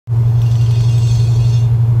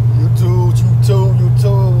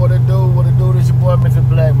boy Mr.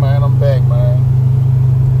 Black, man. I'm back, man.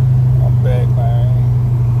 I'm back, man.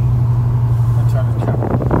 I'm trying to count. You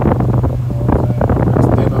know what I'm saying? I'm ready to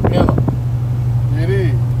stand up in them. It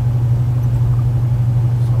is.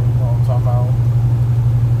 So, you know what I'm talking about?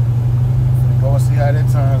 Go and see how that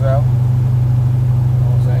turns out. You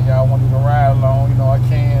know what I'm saying? Y'all want me to ride along, you know I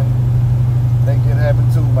can. Make it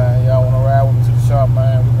happen too, man. Y'all want to ride with me to the shop,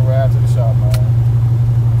 man? We can ride to the shop, man. You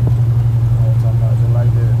know what I'm talking about? Just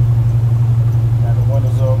like that. Got the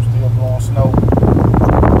windows up, still blowing snow. You know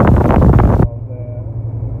what I'm saying?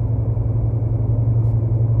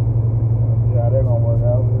 See how they're gonna work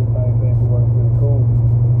out. Everything seems to be working pretty cool.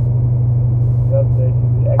 Yesterday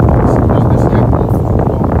should be acting.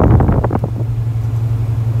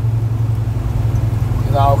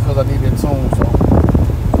 It's all because I need that tune, so.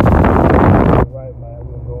 Right, man.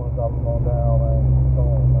 We'll go and drop them on down, man. Come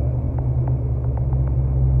on, man.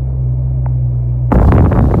 I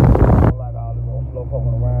don't like all this old slow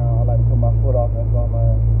poking around. I like to put my foot off that something,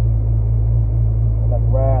 man. I like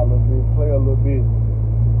to ride a little bit, play a little bit.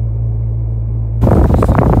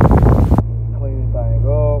 Clean this thing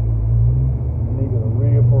up. Nigga,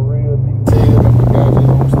 real for real detail. And we got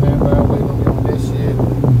just on standby waiting on me on this shit.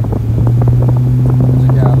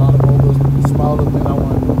 Got a lot of more smaller things I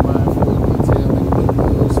want to do, mine for detail, make it look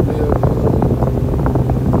good, smell good.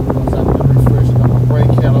 Once I need to refresh it on my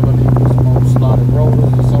brake caliber, need some more slotted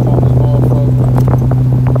rollers or something on this motherfucker.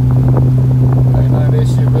 Ain't none of that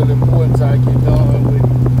shit really important until I get done with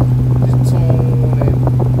this tune and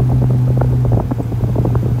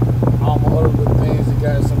all my other little things that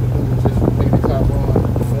got something to do with just making the car run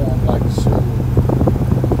and perform like it should.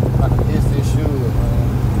 Like it is this should, man.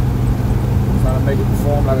 Trying to make it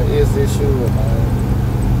perform like it is this should, man.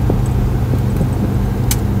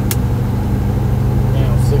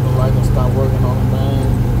 Damn, signal light done stop working on it, man.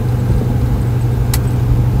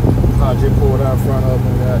 I just pulled out front of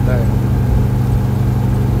me, goddamn.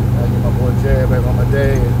 I get my boy Jab back on my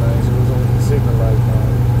dad, man. She was on the signal light, man.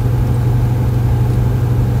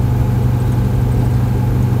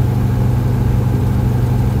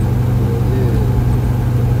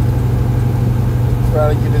 Try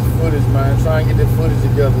to get this footage, man. Try and get this footage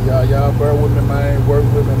together, y'all. Y'all bear with me, man. Work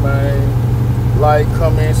with me, man. Like,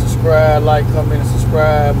 comment, subscribe. Like, comment, and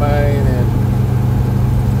subscribe, man. And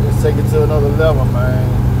let's take it to another level, man.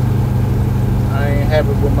 I ain't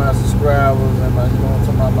happy with my subscribers and my, you know what I'm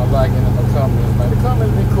talking about, my liking and my comments, man. The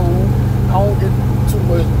comments be cool. I don't get too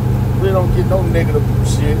much, really don't get no negative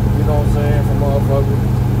shit, you know what I'm saying, from motherfuckers.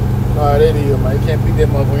 Alright, that is, man. You can't beat that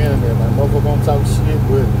motherfucker in there, man. Motherfucker gonna talk shit,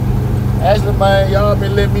 but actually, man, y'all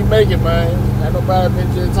been letting me make it, man. Ain't nobody been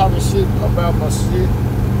just talking shit about my shit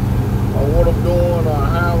or what I'm doing or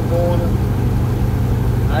how I'm doing it.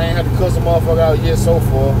 I ain't had to cuss a motherfucker out yet so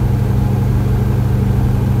far.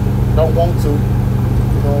 Don't want to. You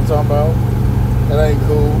know what I'm talking about? That ain't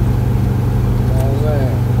cool. You know what I'm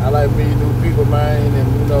saying? I like meeting new people, man, and,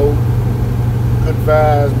 you know, good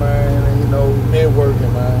vibes, man, and, you know,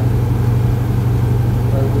 networking, man.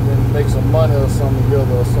 We can make some money or something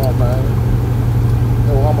together or something, man. You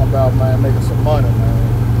know what I'm about, man, making some money,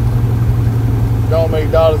 man. It don't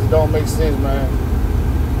make dollars, it don't make sense, man.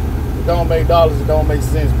 It don't make dollars, it don't make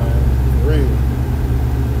sense, man. For real.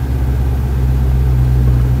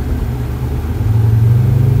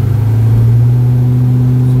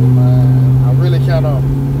 So, man, I really kind of,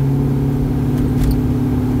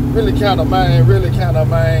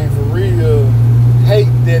 man, for real,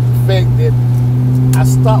 hate that fact that I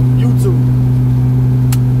stopped YouTube.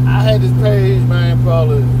 I had this page, man,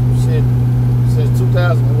 probably shit since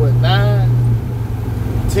 2009,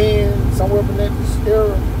 10, somewhere up in that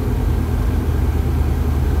era.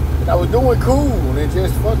 And I was doing cool and it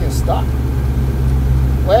just fucking stopped.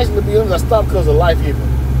 Well, actually, to be honest, I stopped because of life hit me.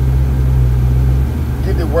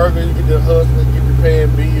 Get to working, you get to hustling, get to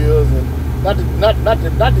paying bills, and not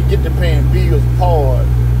to get to paying bills part.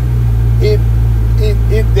 It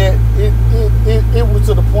was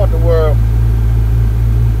to the point to where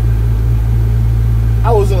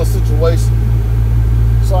I was in a situation,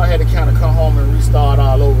 so I had to kind of come home and restart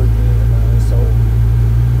all over again, man. So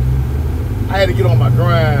I had to get on my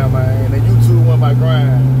grind, man, and YouTube went my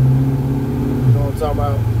grind. You know what I'm talking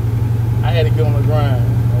about? I had to get on the grind,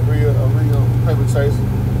 a real paper chaser. You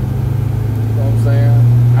know what I'm saying?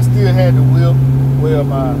 I still had the whip, well,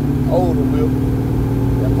 my older whip,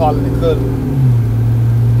 the Impala and Cuddle.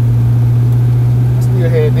 Still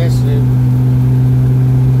had that shit,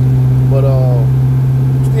 but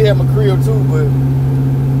still had my crib too. But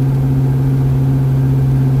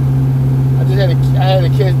I had to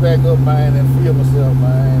catch back up, man, and feel myself,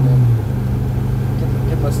 man, and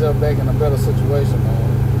get myself back in a better situation, man.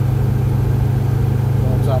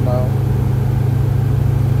 I'm talking about?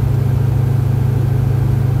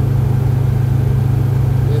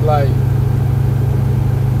 It's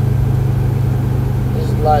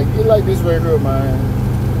like this right here, man.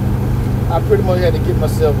 I pretty much had to get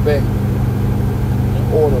myself back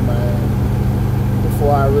in order, man,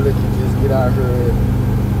 before I really could just get out here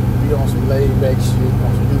and be on some laid back shit,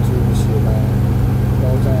 on some YouTube and shit, man. You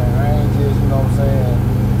know what I'm saying? I ain't just, you know what I'm saying,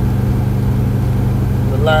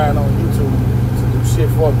 relying on YouTube to do shit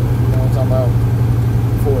for me, you know what I'm talking about,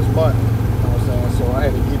 for its money, you know what I'm saying? So I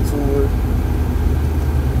had to get to it,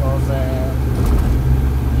 you know what I'm saying?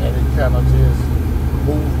 And it kind of just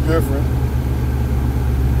moved different.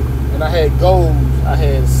 And I had goals I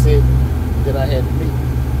had set that I had to meet.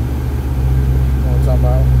 You know what I'm talking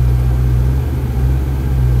about?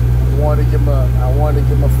 I wanted to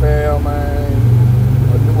get my fam, man,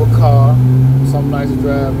 a newer car, something nice to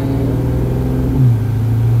drive in.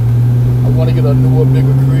 I want to get a newer,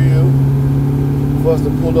 bigger crib for us to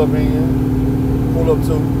pull up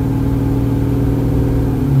to.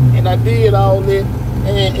 And I did all that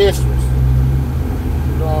and extras.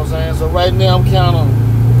 You know what I'm saying? So right now I'm kind of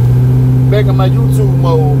back in my YouTube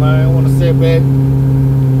mode, man. I want to sit back,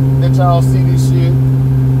 let y'all see this shit,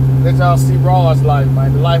 let y'all see Raw's life,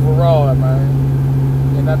 man. The life of Raw, man.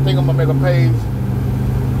 And I think I'm gonna make a page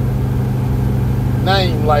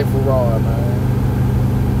named Life of Raw, man.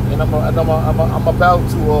 And I'm about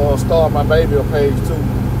to start my baby a page too.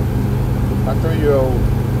 My 3-year-old,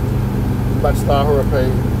 I'm about to start her a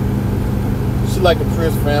page. She like the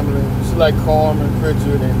Prince family. She like Carmen,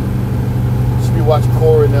 Pritchard, and she be watching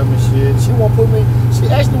Corey and them and shit. She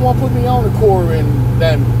actually won't put me on the Corey and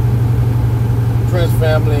them Prince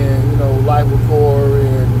family and, you know, Life with Corey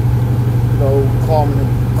and, you know,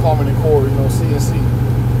 Carmen and Corey, you know, CNC.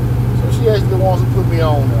 So she actually wants to put me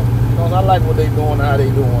on them. Because I like what they doing and how they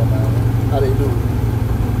doing, man. How they do.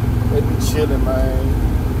 They be chilling, man.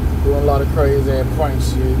 Doing a lot of crazy ass prank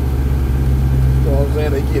shit. You know what I'm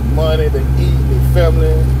saying? They get money, they eat, they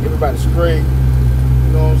family, everybody's straight.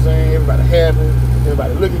 You know what I'm saying? Everybody happy,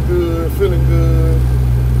 everybody looking good, feeling good.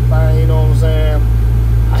 Man, you know what I'm saying?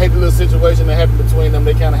 I hate the little situation that happened between them.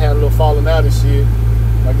 They kind of had a little falling out and shit.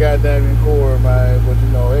 My goddamn and Corey, man. But, you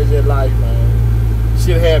know, it's just life, man.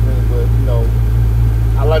 Shit happens, but, you know,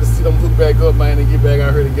 I like to see them hook back up, man, and get back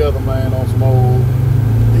out here together, man, on some old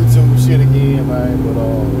YouTube shit again, man. But,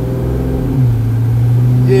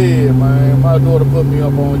 yeah, man, my daughter put me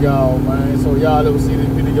up on y'all, man. So y'all ever see this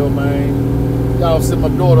video, man, y'all send my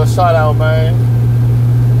daughter a shout out, man.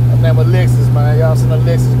 Her name Alexis, man. Y'all send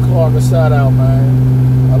Alexis Clark a shout out,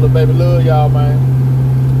 man. My little baby love y'all, man.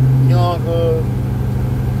 Younger,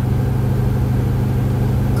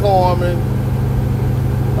 Carmen.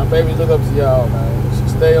 My babies look up to y'all, man. She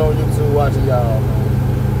stay on YouTube watching y'all, man.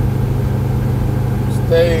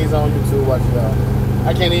 Stays on YouTube watching y'all.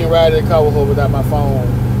 I can't even ride in the car with her without my phone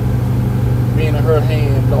being in her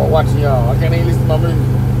hand, Lord, watching y'all. I can't even listen to my music.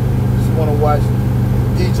 She want to watch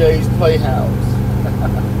DJ's Playhouse.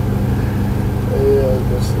 Yeah,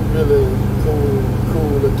 but she really cool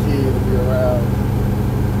little kid to be around.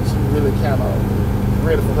 She really kind of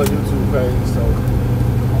ready for her YouTube page, so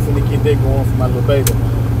I'm finna get that going for my little baby,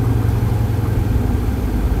 man.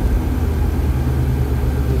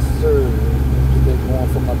 Yes, sir. Get that going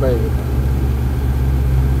for my baby, man.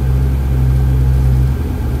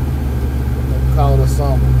 Call it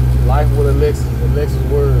something. Life with Alexis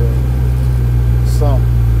Word. Something.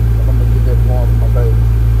 But I'm gonna get that going for my baby.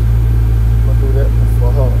 I'm gonna do that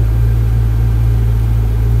for her.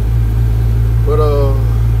 But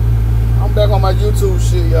I'm back on my YouTube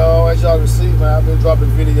shit, y'all. As y'all can see, man, I've been dropping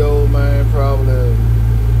videos, man. Probably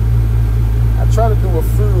I try to do a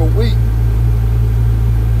few a week,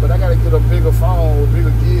 but I gotta get a bigger phone with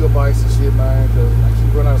bigger gigabytes and shit, man, because I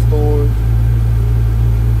keep running out of storage.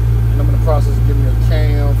 And I'm in the process of getting me a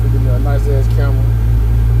cam, to give me a nice ass camera. You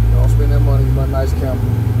know, I'll spend that money, get my nice camera.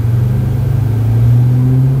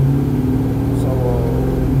 So,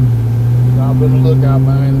 you know, I've been on the lookout,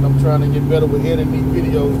 man, and I'm trying to get better with editing these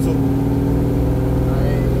videos too.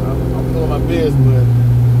 I'm doing my best, but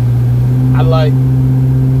I like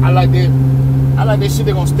that shit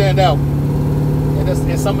that gonna stand out.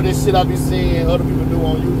 And some of this shit I be seeing other people do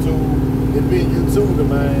on YouTube, it be YouTube,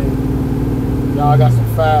 man. Y'all got some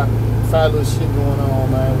fire little shit going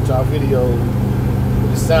on, man, with y'all videos,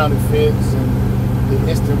 with the sound effects and the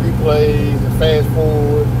instant replays and fast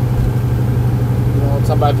forward. You know, I'm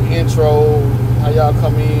talking about the intro, how y'all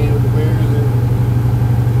come in with the music.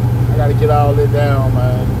 I gotta get all that down,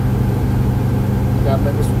 man. I gotta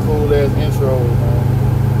make some cool ass intros, man.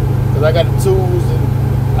 Cause I got the tools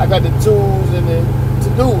and to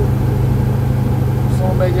do it. So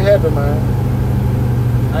gonna make it happen, man.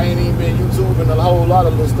 I ain't even been YouTubing a whole lot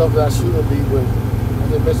of little stuff that I should be, but I'm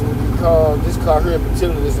just messing with these cars. This car here in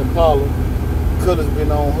particular, this Impala, color's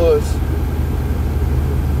been on hush.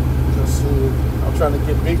 Cause I'm trying to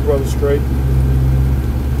get Big Brother straight.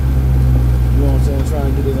 You know what I'm saying?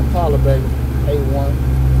 Trying to get this Impala back, A1.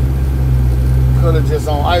 Color just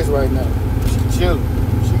on ice right now. She chilling.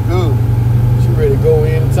 She good. She ready to go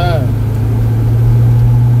anytime.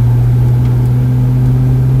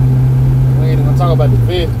 We ain't gonna talk about the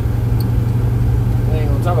vid. We ain't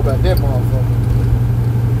gonna talk about that motherfucker.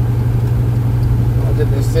 I just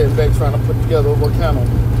been sitting back trying to put together what kind of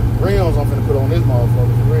rims I'm finna put on this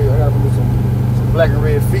motherfucker. For real. I gotta put some black and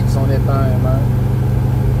red feet on that thing, man.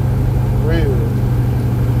 For real.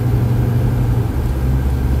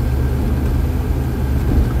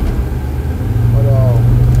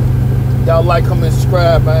 Y'all like, comment,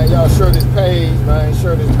 subscribe, man. Y'all share this page, man.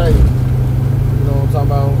 Share this page. You know what I'm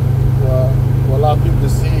talking about? Well, a lot of people can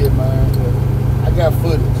see it, man. But I got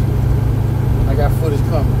footage. I got footage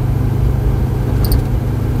coming. You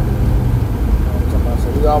know what I'm talking about? So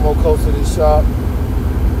we almost close to this shop.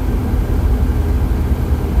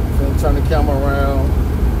 Then turn the camera around.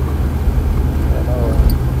 And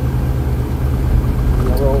we're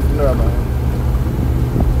gonna roll from there, man.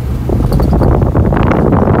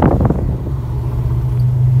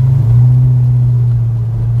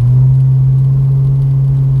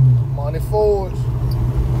 Forwards.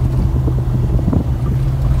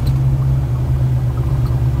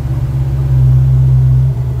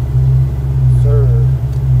 Sir.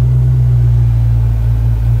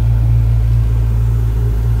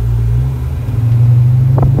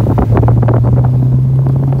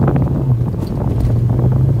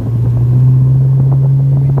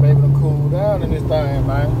 Maybe to cool down in this thing,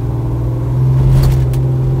 man.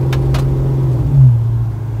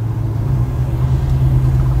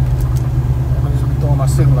 My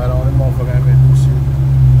signal light on, that motherfucker ain't been do shit.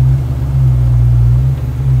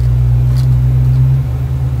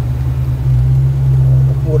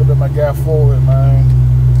 I pulled up at my guy forward, man.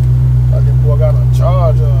 Like that boy got a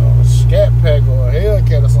Charger, a Scat Pack, or a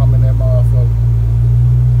Hellcat or something in that motherfucker.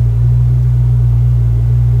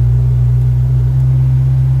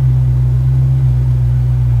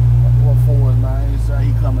 I'm going forward, man.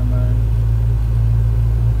 He coming, man.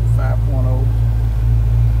 5.0.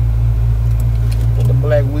 The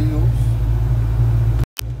black wheels.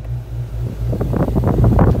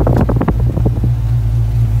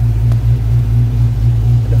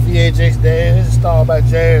 The VHX dash installed by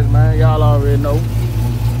Jazz, man. Y'all already know.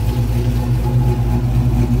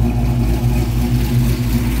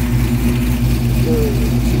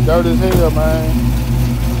 She dirty as hell, man.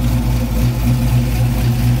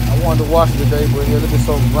 I wanted to wash it today, but yeah, look, it's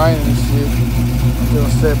so raining and shit. I'm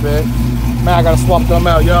feeling set back. Man, I gotta swap them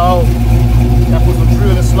out, y'all. Gotta put some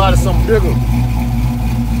drill and slide something bigger.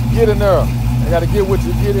 Get in there. I gotta get with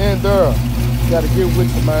you. Get in there. Gotta get with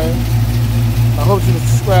you, man. I hope you can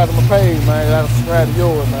subscribe to my page, man. I gotta subscribe to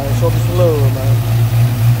yours, man. Show me some love, man.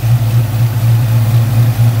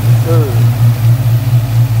 Good.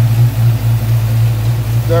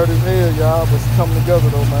 Dirty as hell, y'all, but it's coming together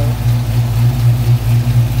though, man.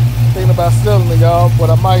 Thinking about selling it, y'all, but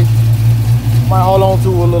I might hold on to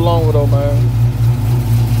it a little longer though, man.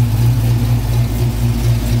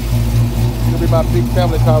 It'll be my big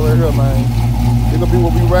family car right here, man. It's gonna be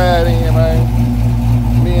what we ride in,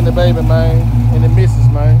 man. Me and the baby, man, and the missus,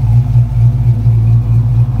 man.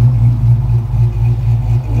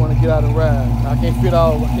 We wanna get out and ride. I can't fit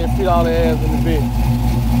all the ass in the bed.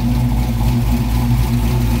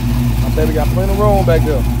 My baby got plenty of room back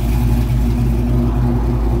there.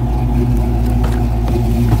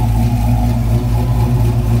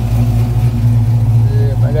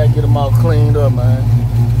 Yeah, man, I gotta get them all cleaned up, man.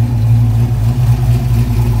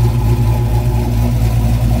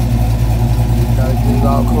 Gotta get it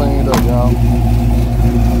all cleaned up, y'all.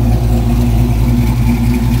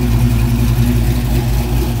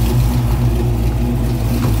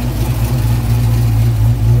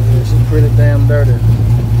 Yeah, she's pretty damn dirty.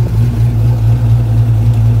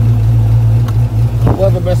 The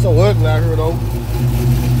weather been so ugly out here though.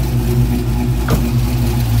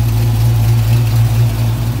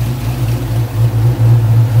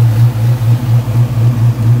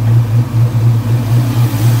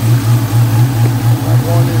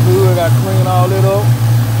 Got to clean all it up.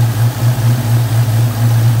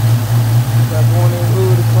 Got going in the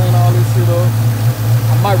hood to clean all this shit up.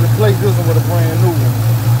 I might replace this one with a brand new one.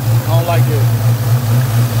 I don't like it.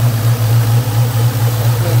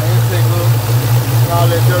 Clean the intake look. All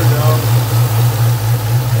that dirt, y'all.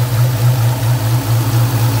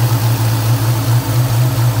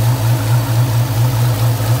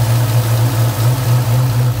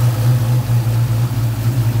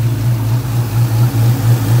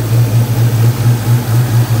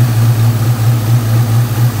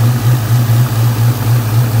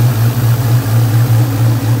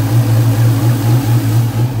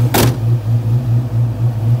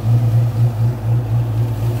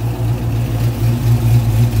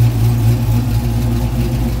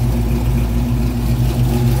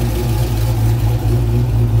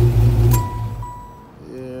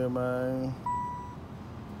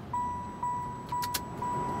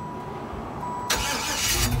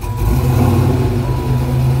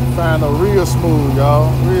 Trying to real smooth,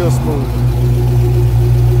 y'all. Real smooth.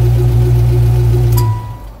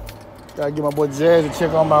 Gotta get my boy Jazz to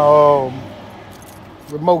check on my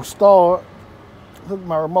remote start. Hook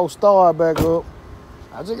my remote start back up.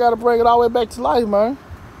 I just gotta bring it all the way back to life, man.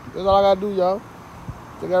 That's all I gotta do, y'all.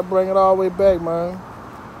 Just gotta bring it all the way back, man.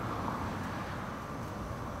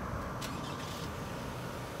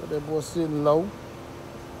 Got that boy sitting low.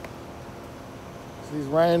 See, it's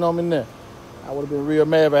raining on me now. I would have been real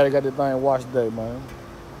mad if I had got that thing washed today, man.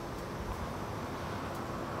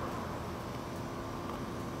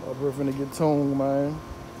 We're finna get tuned, man.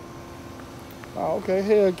 Oh, okay,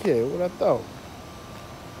 Hellcat. What I thought?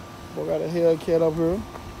 Boy, got a Hellcat up here.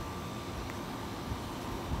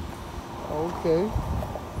 Okay.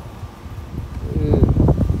 Yeah.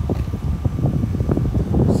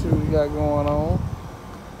 Let's see what we got going on.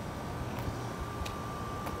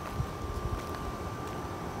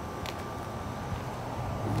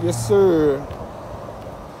 Yes, sir.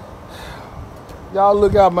 Y'all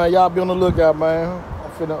look out, man. Y'all be on the lookout, man.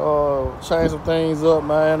 I'm finna change some things up,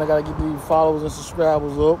 man. I gotta get these followers and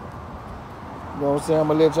subscribers up. You know what I'm saying? I'm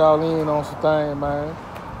gonna let y'all in on some things, man.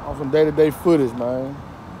 On some day-to-day footage, man.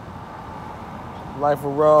 Life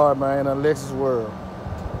of Rod, man, Alexis World.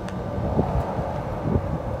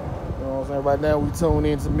 You know what I'm saying? Right now we tune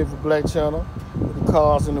into Memphis Black Channel with the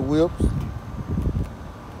cars and the whips.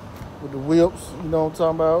 With the whips, you know what I'm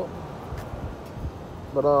talking about?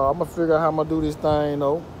 But I'm gonna figure out how I'm gonna do this thing,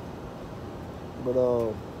 though. But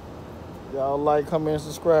y'all like, comment, and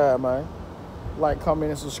subscribe, man. Like, comment,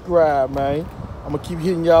 and subscribe, man. I'm gonna keep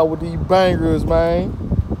hitting y'all with these bangers, man.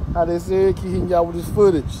 How they said, keep hitting y'all with this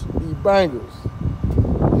footage, these bangers.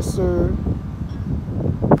 Yes, sir.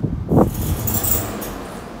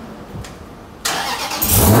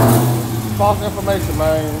 False information,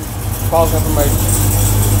 man. False information.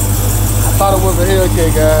 I thought it was a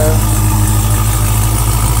Hellcat, guys.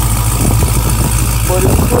 But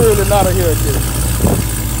it's clearly not a Hellcat.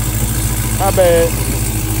 My bad.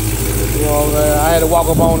 You know what I'm saying? I had to walk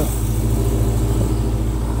up on it.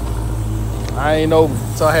 I ain't know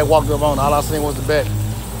until I had walked up on it. All I seen was the back.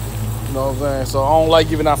 You know what I'm saying? So I don't like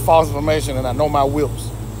giving out false information, and I know my whips.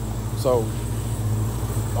 So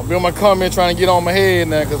I'll be on my comment trying to get on my head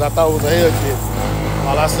now because I thought it was a Hellcat.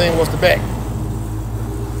 All I seen was the back.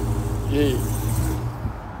 Yeah.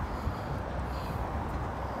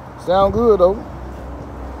 Sound good though.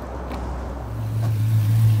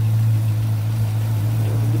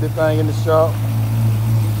 Get this thing in the shop.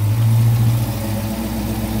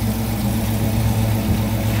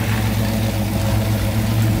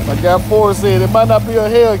 Like guy Forrest said, it might not be a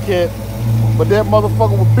Hellcat, but that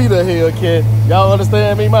motherfucker will beat a Hellcat. Y'all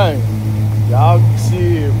understand me, man? Y'all,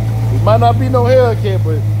 shit. It might not be no Hellcat,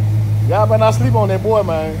 but y'all better not sleep on that boy,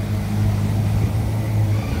 man.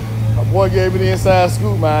 My boy gave me the inside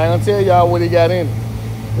scoop, man. I ain't gonna tell y'all what he got in it.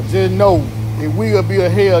 But just know, it will be a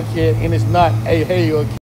Hellcat, and it's not a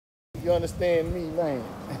Hellcat. You understand me, man?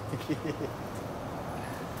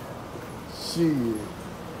 Shit.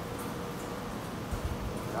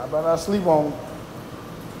 Y'all better not sleep on